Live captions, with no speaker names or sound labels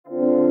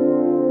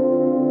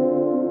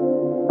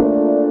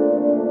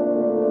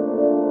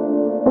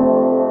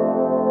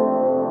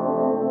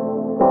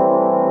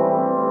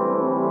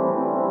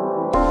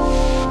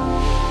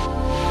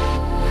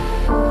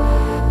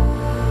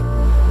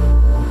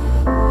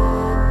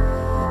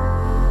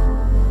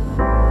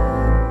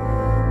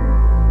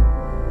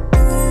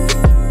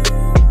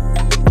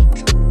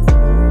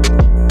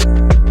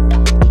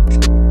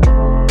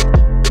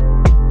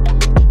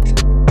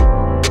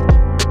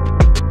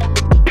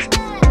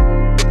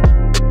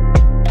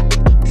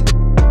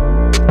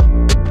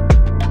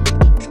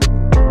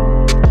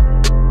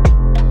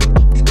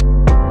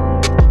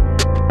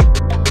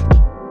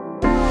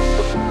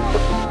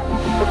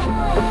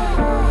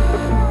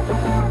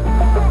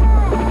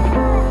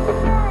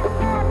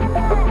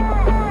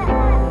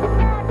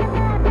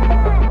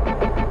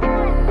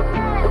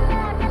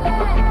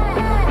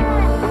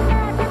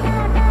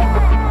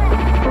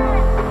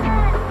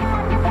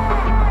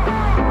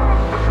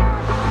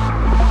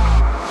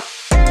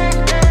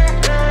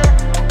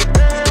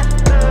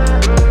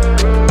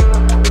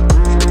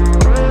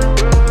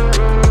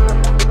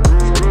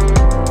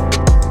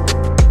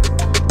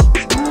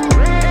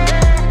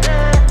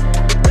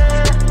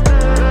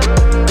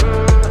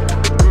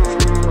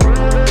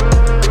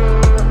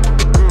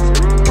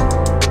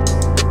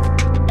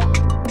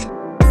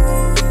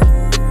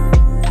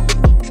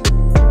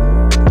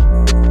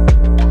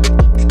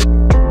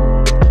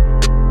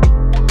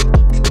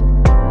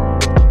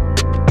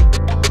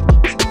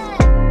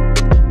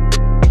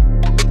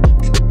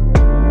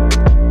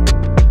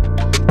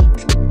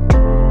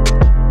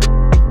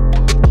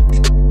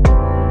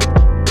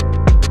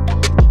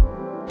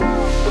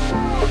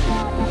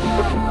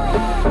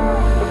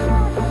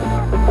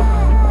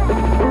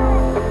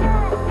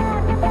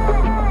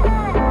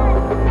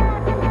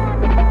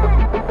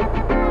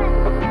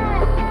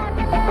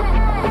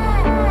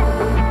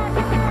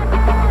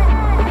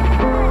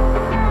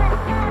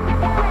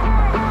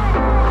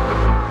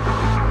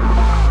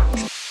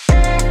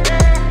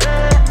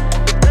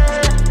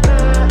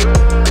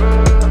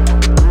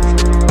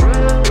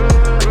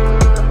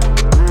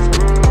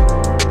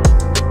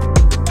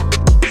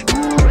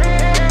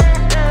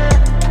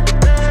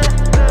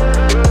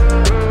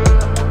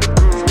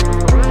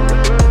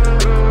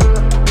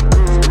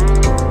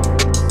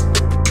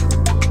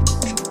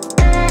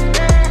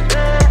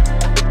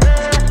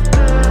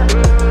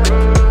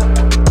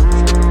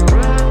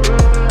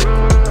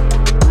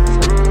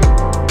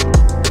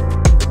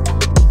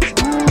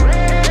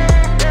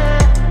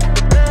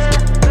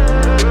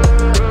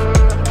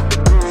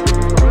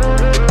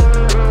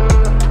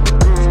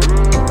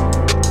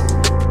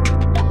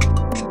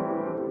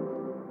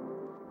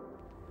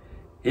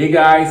Hey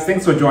guys,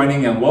 thanks for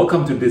joining and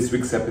welcome to this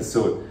week's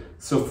episode.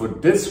 So for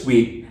this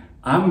week,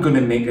 I'm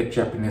gonna make a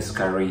Japanese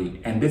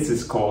curry and this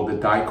is called the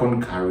Daikon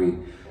curry.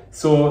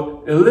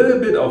 So a little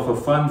bit of a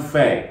fun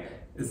fact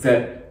is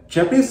that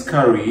Japanese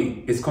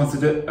curry is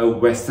considered a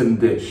Western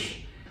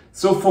dish.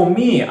 So for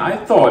me, I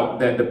thought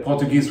that the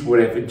Portuguese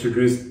would have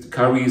introduced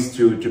curries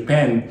to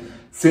Japan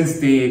since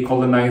they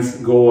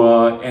colonized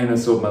Goa and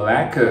also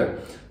Malacca.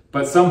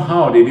 But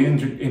somehow they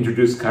didn't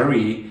introduce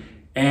curry,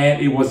 and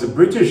it was the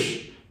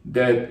British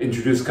that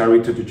introduced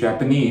curry to the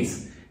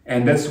Japanese.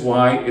 And that's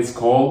why it's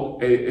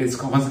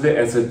considered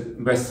as a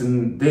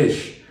Western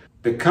dish.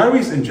 The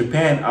curries in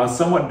Japan are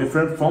somewhat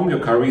different from your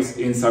curries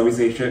in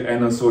Southeast Asia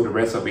and also the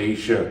rest of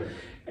Asia.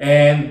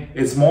 And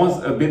it's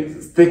a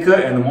bit thicker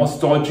and more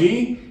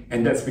stodgy,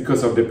 and that's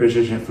because of the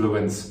British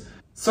influence.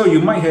 So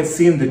you might have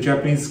seen the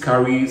Japanese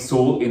curry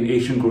sold in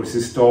Asian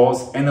grocery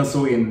stores and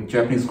also in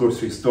Japanese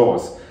grocery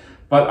stores.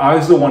 But I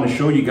also want to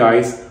show you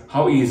guys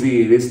how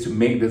easy it is to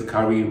make this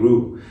curry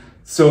roux.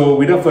 So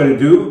without further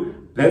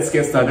ado, let's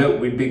get started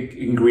with the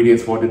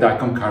ingredients for the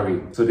Daikon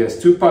curry. So there's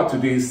two parts to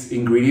these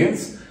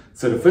ingredients.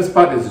 So the first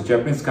part is the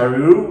Japanese curry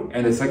roux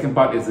and the second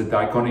part is the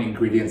Daikon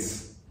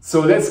ingredients.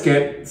 So let's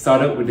get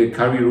started with the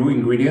curry roux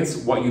ingredients.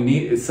 What you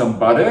need is some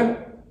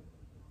butter,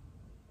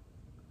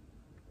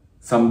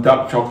 some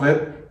dark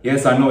chocolate.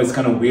 Yes, I know it's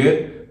kind of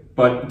weird,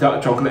 but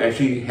dark chocolate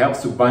actually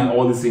helps to bind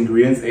all these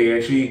ingredients. It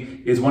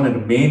actually is one of the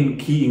main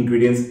key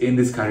ingredients in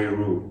this curry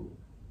roux.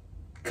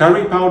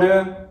 Curry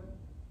powder,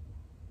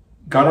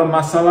 garam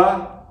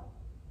masala,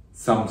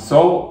 some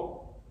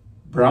salt,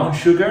 brown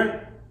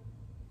sugar,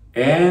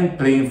 and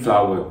plain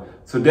flour.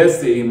 So that's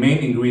the main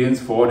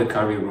ingredients for the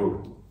curry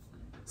roux.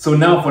 So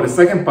now for the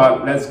second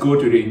part, let's go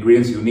to the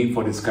ingredients you need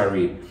for this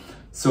curry.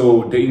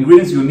 So the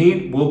ingredients you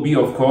need will be,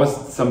 of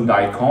course, some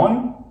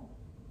daikon,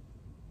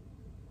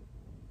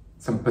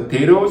 some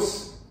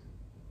potatoes,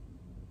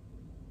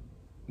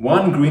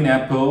 1 green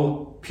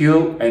apple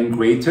peeled and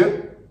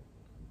grated,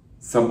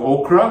 some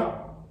okra,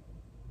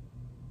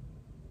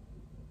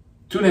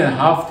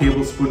 2.5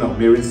 tablespoons of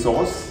mirin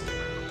sauce,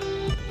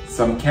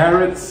 some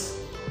carrots,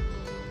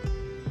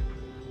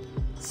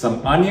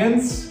 some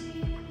onions,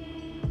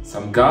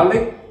 some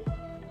garlic,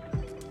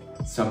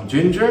 some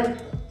ginger,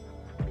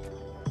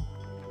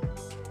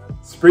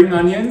 spring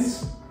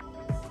onions,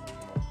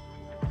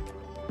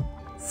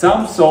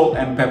 some salt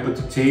and pepper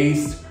to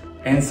taste,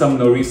 and some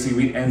nori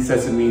seaweed and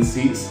sesame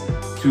seeds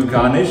to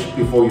garnish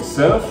before you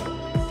serve.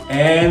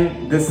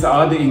 And these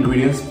are the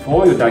ingredients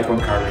for your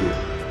Daikon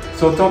curry.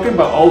 So talking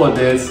about all of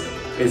this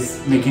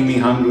is making me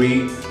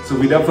hungry. So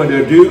without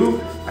further ado,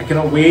 I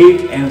cannot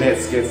wait and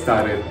let's get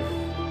started.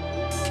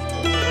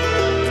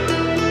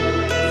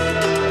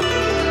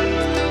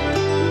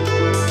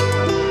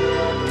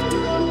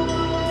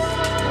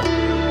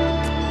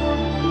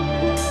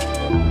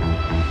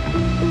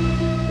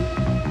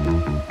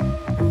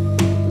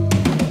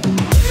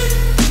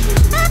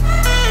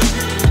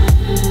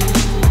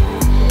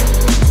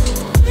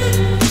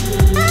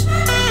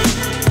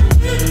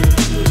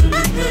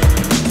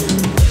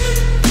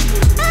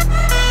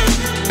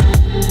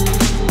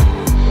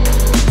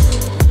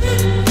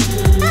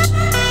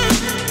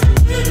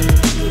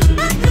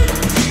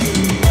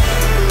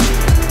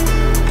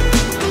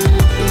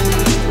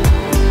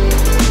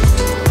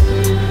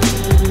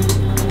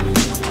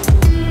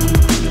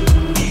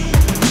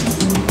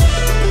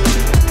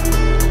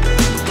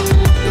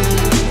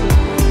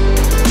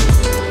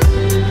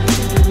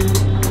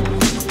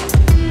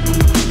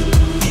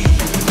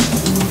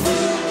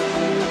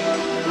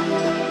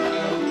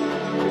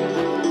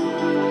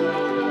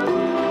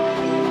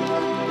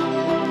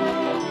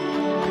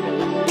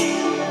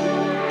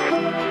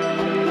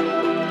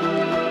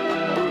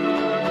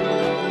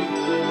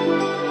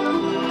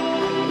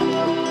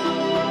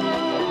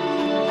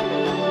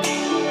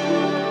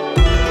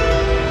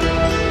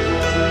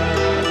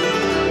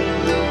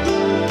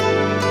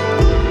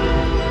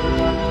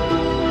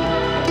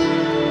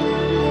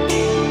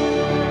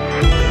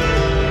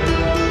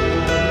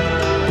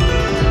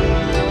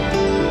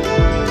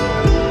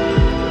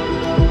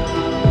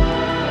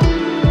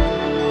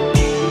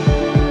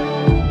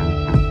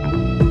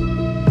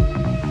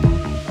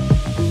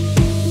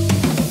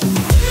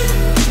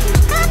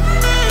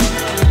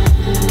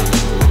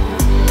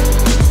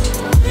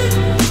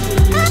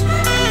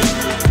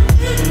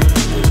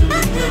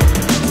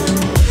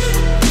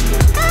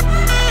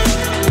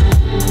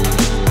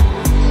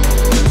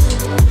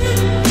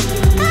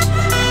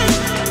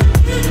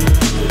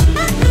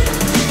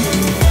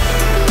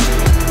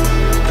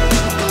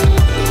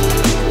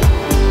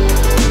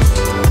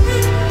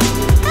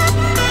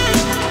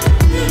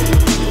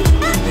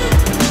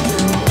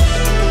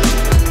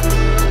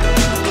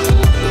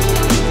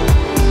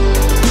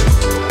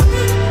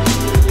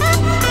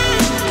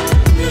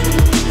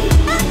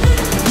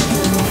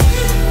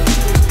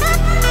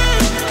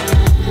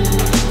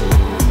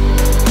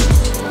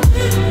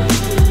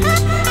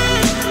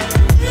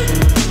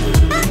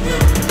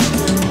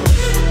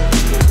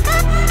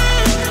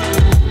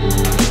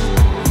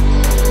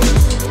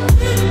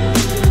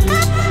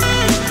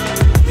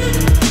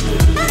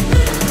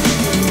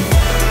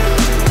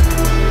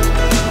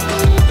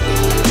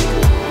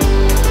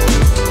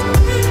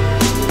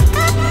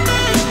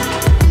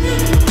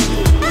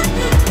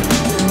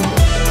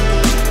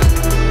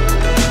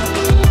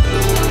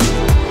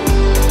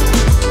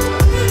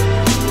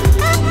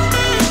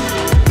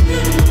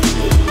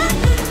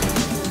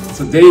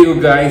 there you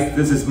go guys,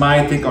 this is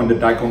my take on the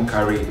Daikon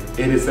curry.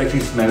 It is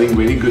actually smelling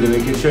really good in the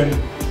kitchen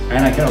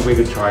and I cannot wait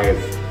to try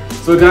it.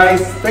 So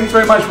guys, thanks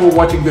very much for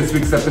watching this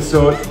week's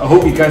episode. I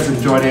hope you guys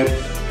enjoyed it.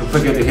 Don't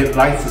forget to hit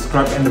like,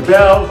 subscribe and the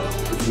bell.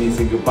 It's me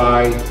saying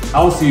goodbye.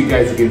 I'll see you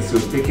guys again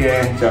soon. Take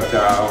care. Ciao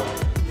ciao.